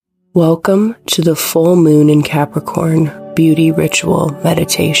Welcome to the full moon in Capricorn beauty ritual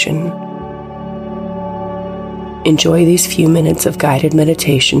meditation. Enjoy these few minutes of guided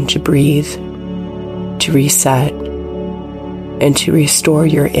meditation to breathe, to reset, and to restore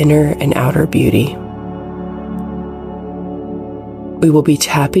your inner and outer beauty. We will be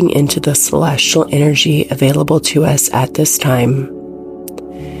tapping into the celestial energy available to us at this time,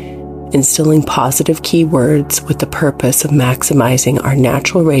 instilling positive keywords with the purpose of maximizing our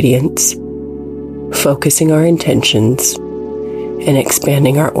natural radiance, focusing our intentions, and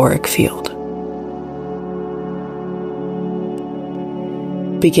expanding our auric field.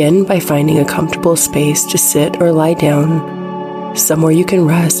 Begin by finding a comfortable space to sit or lie down, somewhere you can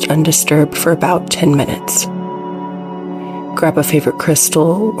rest undisturbed for about 10 minutes. Grab a favorite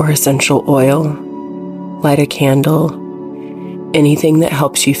crystal or essential oil, light a candle, anything that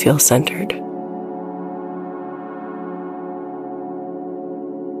helps you feel centered.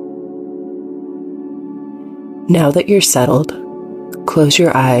 Now that you're settled, close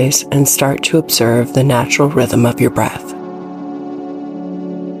your eyes and start to observe the natural rhythm of your breath.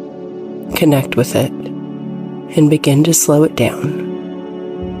 Connect with it and begin to slow it down.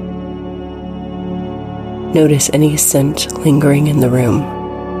 Notice any scent lingering in the room,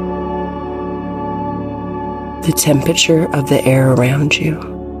 the temperature of the air around you.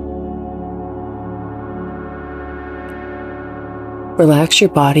 Relax your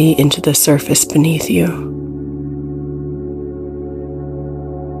body into the surface beneath you.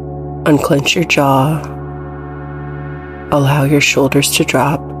 Unclench your jaw. Allow your shoulders to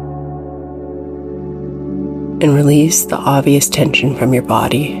drop. And release the obvious tension from your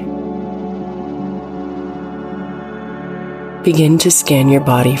body. Begin to scan your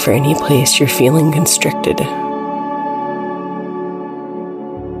body for any place you're feeling constricted.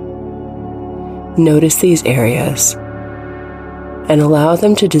 Notice these areas and allow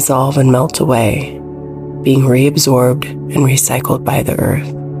them to dissolve and melt away, being reabsorbed and recycled by the earth.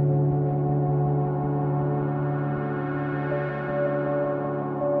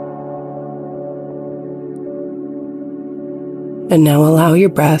 And now allow your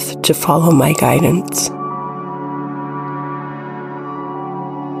breath to follow my guidance.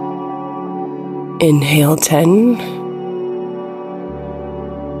 Inhale 10.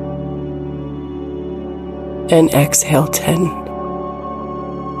 And exhale 10.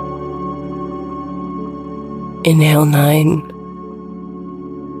 Inhale 9.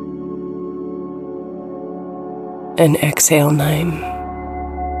 And exhale 9.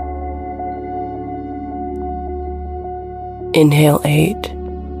 Inhale 8.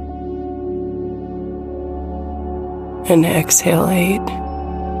 And exhale 8.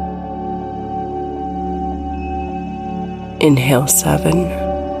 Inhale 7.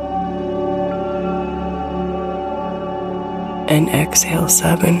 And exhale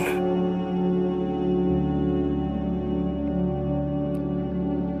 7.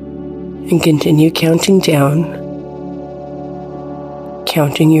 And continue counting down,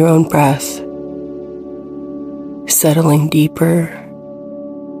 counting your own breath, settling deeper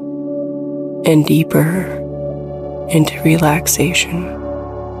and deeper into relaxation.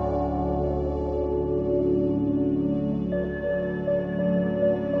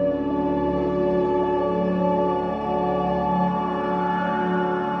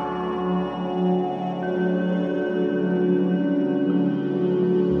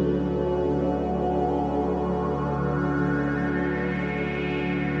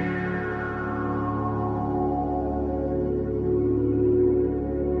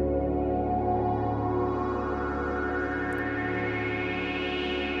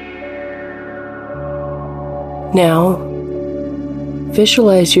 Now,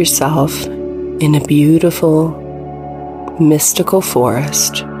 visualize yourself in a beautiful, mystical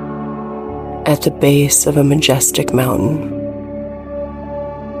forest at the base of a majestic mountain.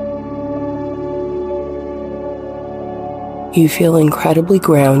 You feel incredibly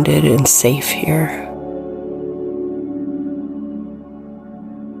grounded and safe here,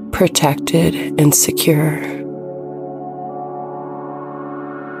 protected and secure.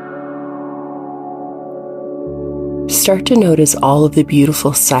 Start to notice all of the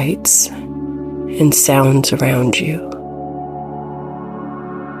beautiful sights and sounds around you.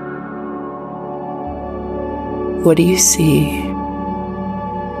 What do you see?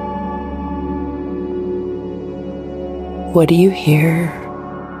 What do you hear?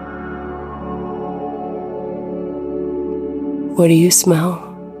 What do you smell?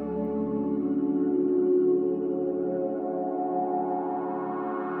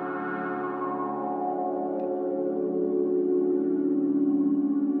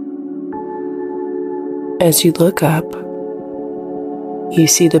 As you look up, You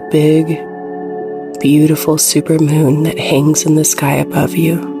see the big, beautiful supermoon that hangs in the sky above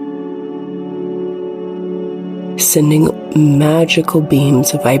you, sending magical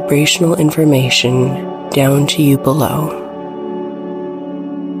beams of vibrational information down to you below.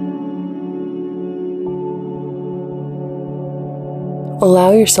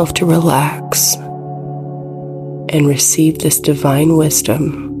 Allow yourself to relax and receive this divine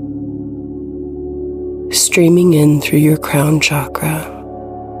wisdom streaming in through your crown chakra.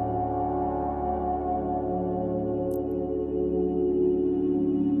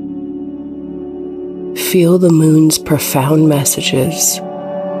 Feel the moon's profound messages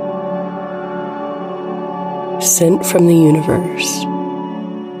sent from the universe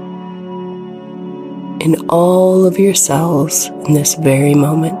in all of your cells in this very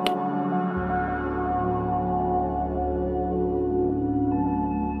moment.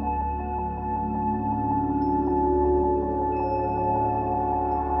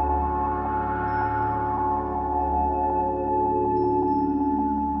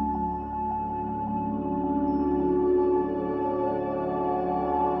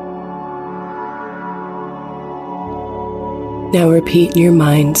 Now repeat in your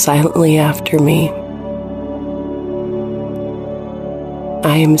mind silently after me.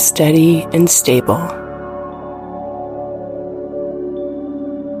 I am steady and stable.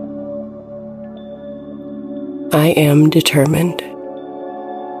 I am determined.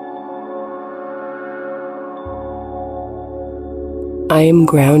 I am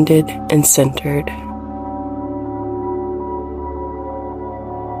grounded and centered.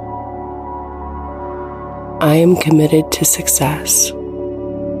 I am committed to success.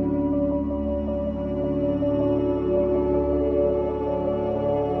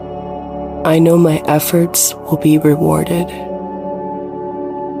 I know my efforts will be rewarded.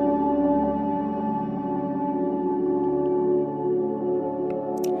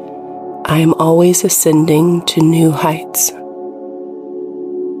 I am always ascending to new heights.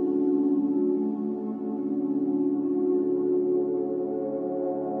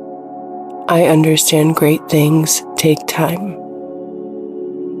 I understand great things take time.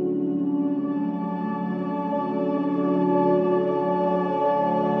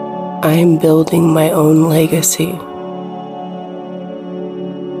 I am building my own legacy.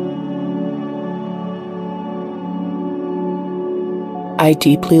 I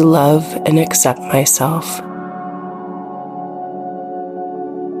deeply love and accept myself.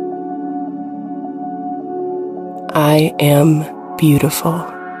 I am beautiful.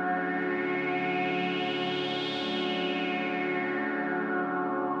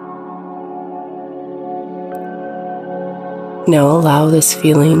 Now allow this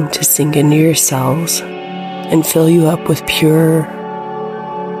feeling to sink into your cells and fill you up with pure,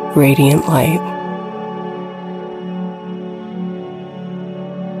 radiant light.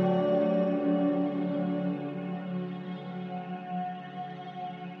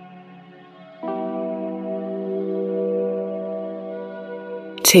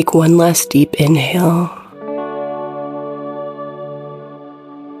 Take one last deep inhale,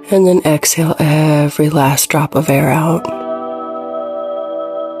 and then exhale every last drop of air out.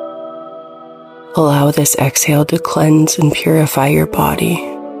 Allow this exhale to cleanse and purify your body.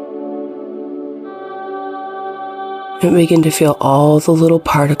 And begin to feel all the little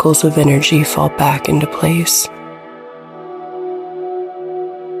particles of energy fall back into place.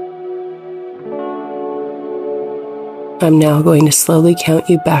 I'm now going to slowly count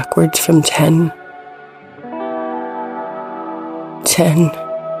you backwards from 10. 10.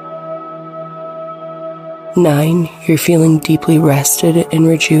 9. You're feeling deeply rested and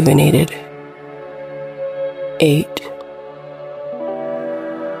rejuvenated. 8.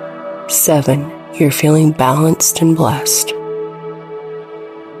 7. You're feeling balanced and blessed.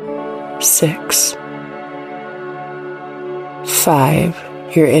 6.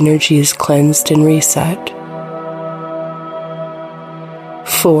 5. Your energy is cleansed and reset.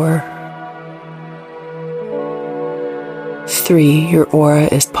 4. 3. Your aura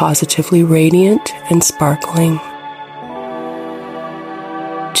is positively radiant and sparkling.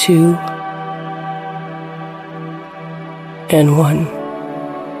 2. And 1.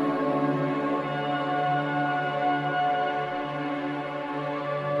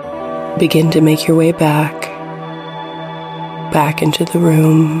 Begin to make your way back into the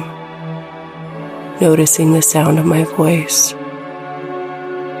room, noticing the sound of my voice.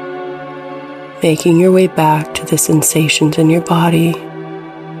 Making your way back to the sensations in your body,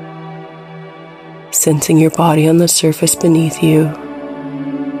 sensing your body on the surface beneath you,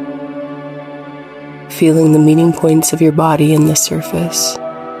 feeling the meeting points of your body in the surface,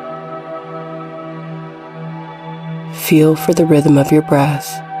 Feel for the rhythm of your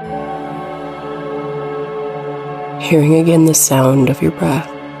breath, hearing again the sound of your breath.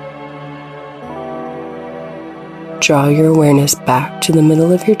 Draw your awareness back to the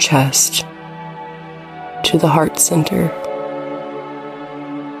middle of your chest, to the heart center.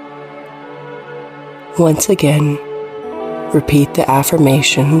 Once again, repeat the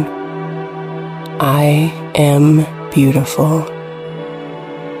affirmation, I am beautiful,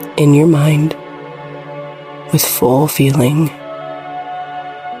 in your mind, with full feeling,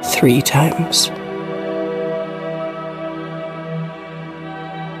 3 times.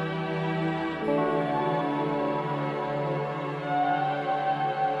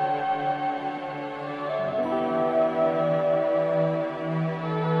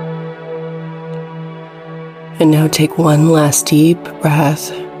 And now take one last deep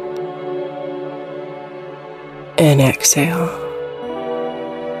breath and exhale.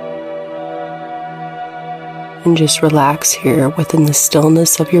 And just relax here within the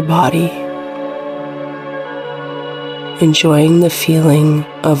stillness of your body, enjoying the feeling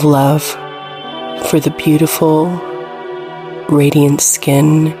of love for the beautiful, radiant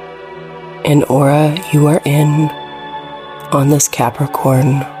skin and aura you are in on this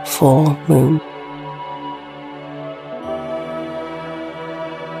Capricorn full moon.